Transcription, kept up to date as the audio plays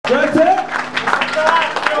That's it.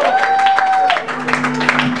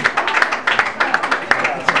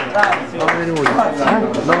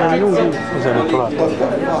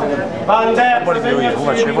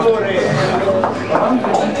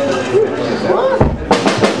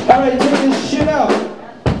 Alright, check this shit out.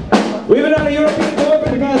 We've been on a European tour for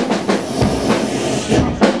the past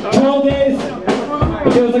 12 days.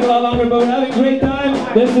 It feels like a lot longer, but we're having a great time.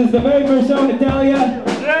 This is the very first show in Italia.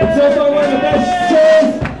 It's so far one of the best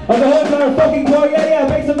shows of the whole entire fucking tour. Yeah, yeah,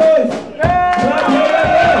 make some noise.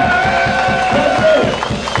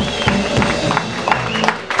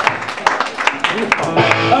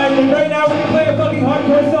 Alright, and right now we're going to play a fucking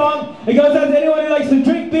hardcore song. It goes out to anyone who likes to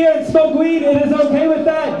drink beer and smoke weed. It is okay with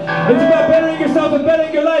that. It's about bettering yourself and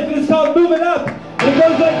bettering your life. It is called Moving Up. And it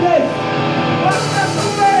goes like this.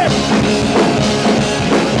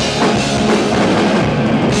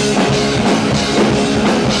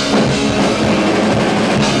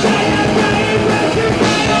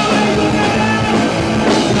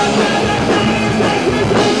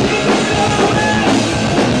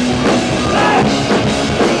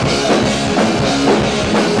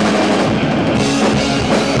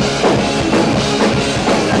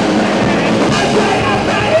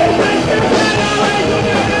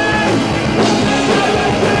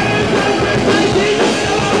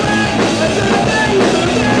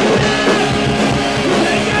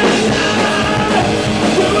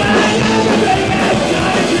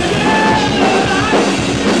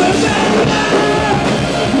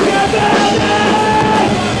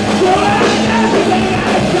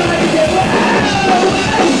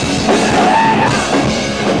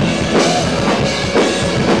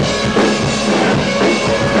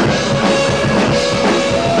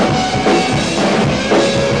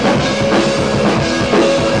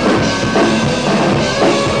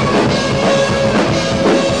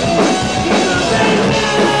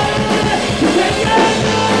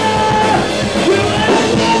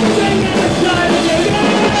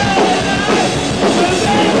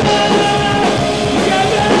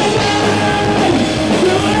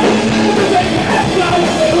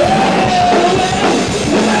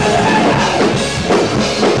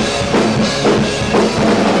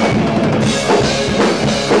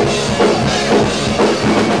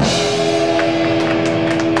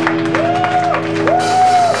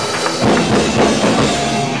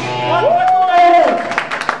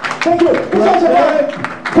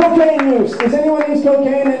 Cocaine use. Does anyone use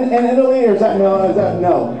cocaine in Italy, or is that no? Is that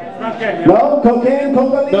no? Okay. No? Cocaine?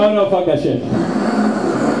 Cocaine? No, fuck that shit. This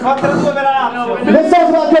song's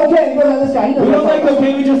about cocaine. He goes like this guy. We don't like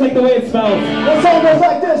cocaine, we just like the way it smells. This song goes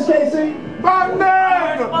like this, Casey.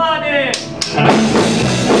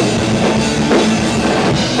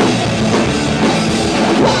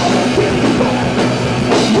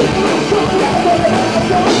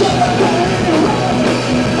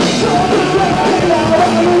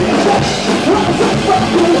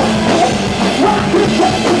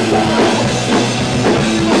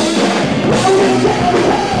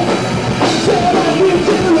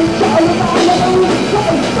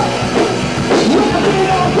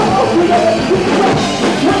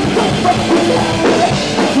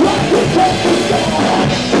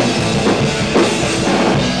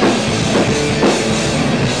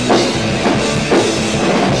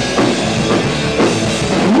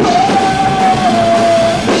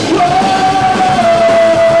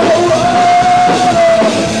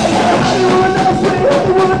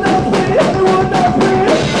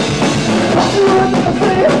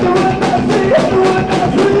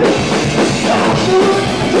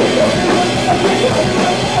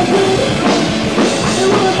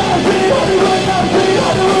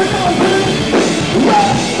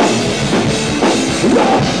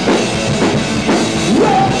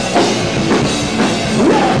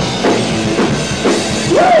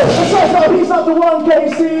 He's not the one,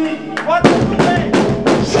 Casey. What's the name?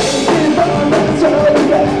 Shaking environmental,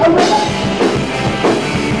 yeah.